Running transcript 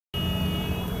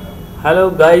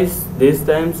Hello guys, this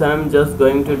time I'm just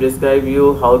going to describe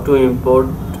you how to import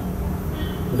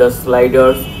the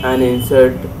sliders and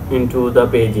insert into the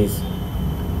pages.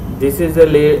 This is a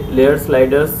layer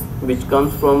sliders which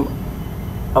comes from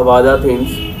AVADA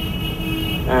themes,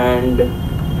 and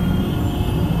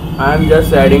I'm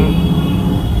just adding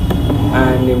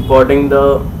and importing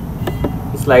the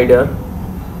slider.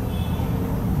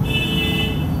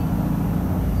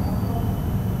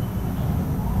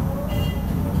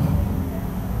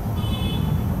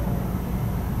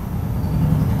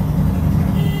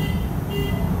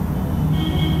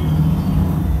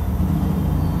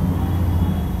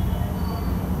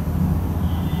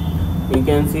 You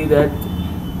can see that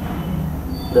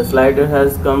the slider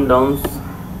has come down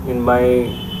in my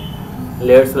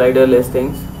layer slider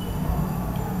listings.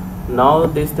 Now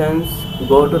this time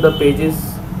go to the pages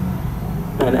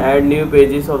and add new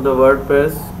pages of the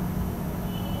WordPress.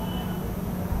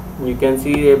 You can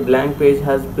see a blank page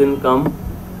has been come.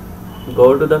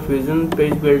 Go to the Fusion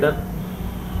page builder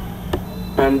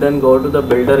and then go to the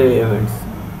builder elements.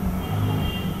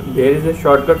 There is a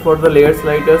shortcut for the layer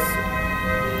sliders.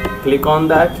 Click on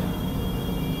that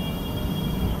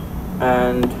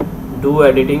and do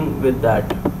editing with that.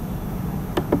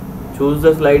 Choose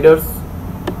the sliders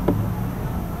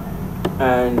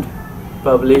and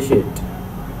publish it.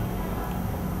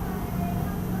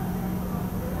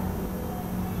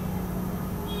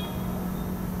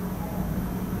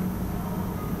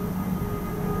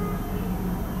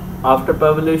 After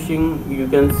publishing, you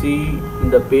can see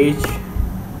the page.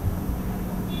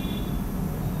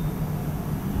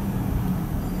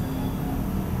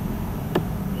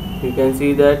 You can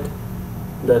see that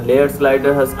the layer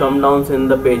slider has come down in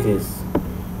the pages.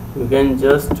 You can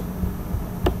just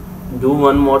do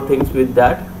one more things with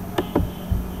that.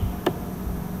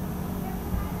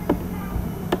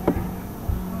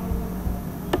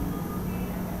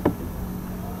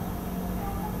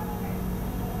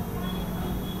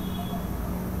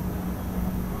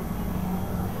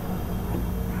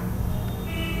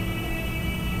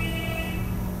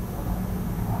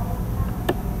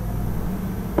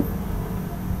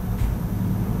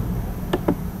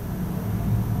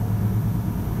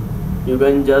 You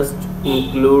can just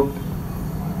include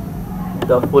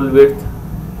the full width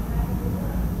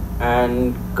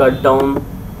and cut down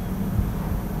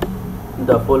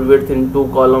the full width in 2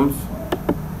 columns.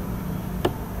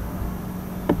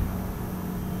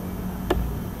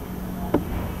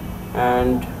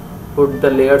 And put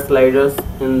the layer sliders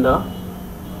in the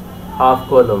half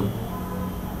column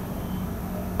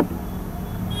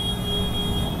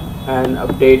and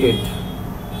update it.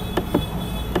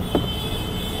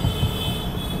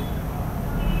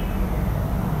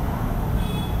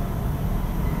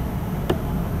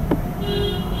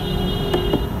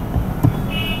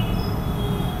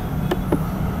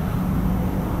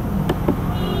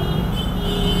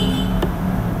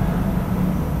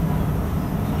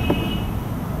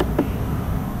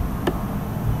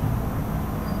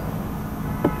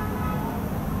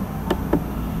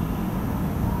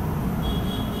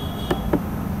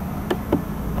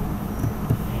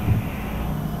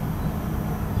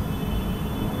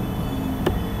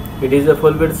 It is a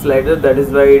full width slider, that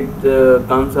is why it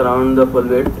comes around the full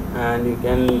width, and you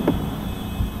can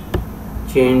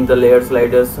change the layer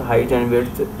sliders height and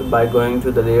width by going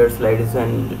to the layer sliders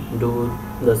and do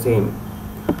the same.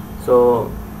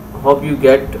 So hope you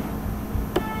get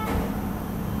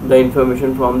the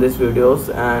information from these videos,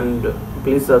 and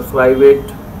please subscribe it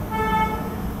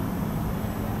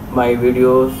my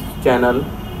videos channel.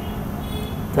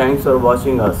 Thanks for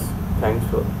watching us. Thanks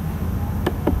for